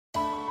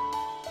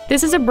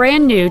This is a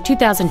brand new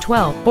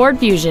 2012 Ford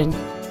Fusion.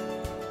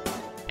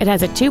 It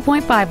has a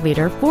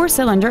 2.5-liter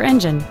four-cylinder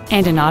engine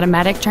and an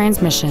automatic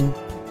transmission.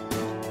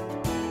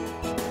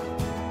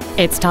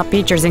 Its top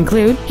features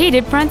include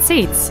heated front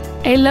seats,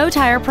 a low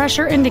tire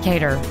pressure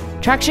indicator,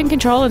 traction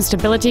control and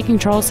stability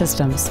control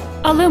systems,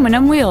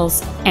 aluminum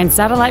wheels, and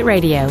satellite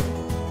radio.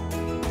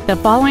 The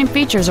following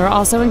features are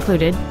also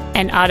included: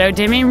 an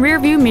auto-dimming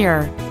rearview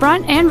mirror,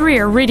 front and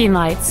rear reading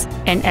lights,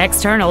 an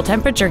external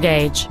temperature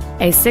gauge,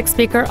 a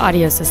 6-speaker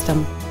audio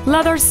system,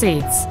 leather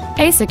seats,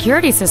 a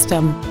security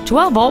system,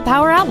 12-volt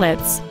power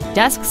outlets,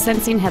 dusk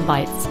sensing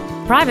headlights,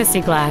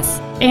 privacy glass,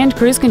 and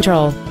cruise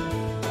control.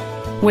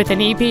 With an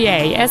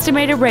EPA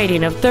estimated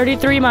rating of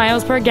 33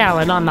 miles per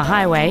gallon on the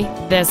highway,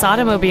 this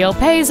automobile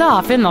pays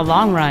off in the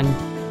long run.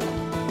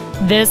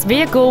 This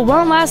vehicle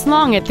won't last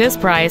long at this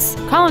price.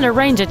 Call and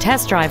arrange a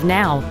test drive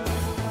now.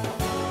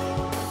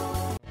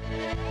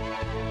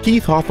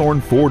 Keith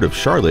Hawthorne Ford of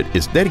Charlotte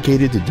is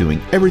dedicated to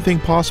doing everything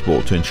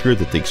possible to ensure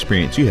that the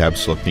experience you have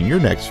selecting your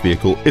next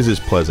vehicle is as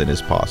pleasant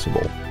as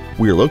possible.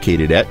 We are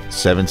located at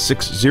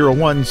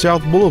 7601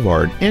 South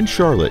Boulevard in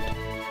Charlotte.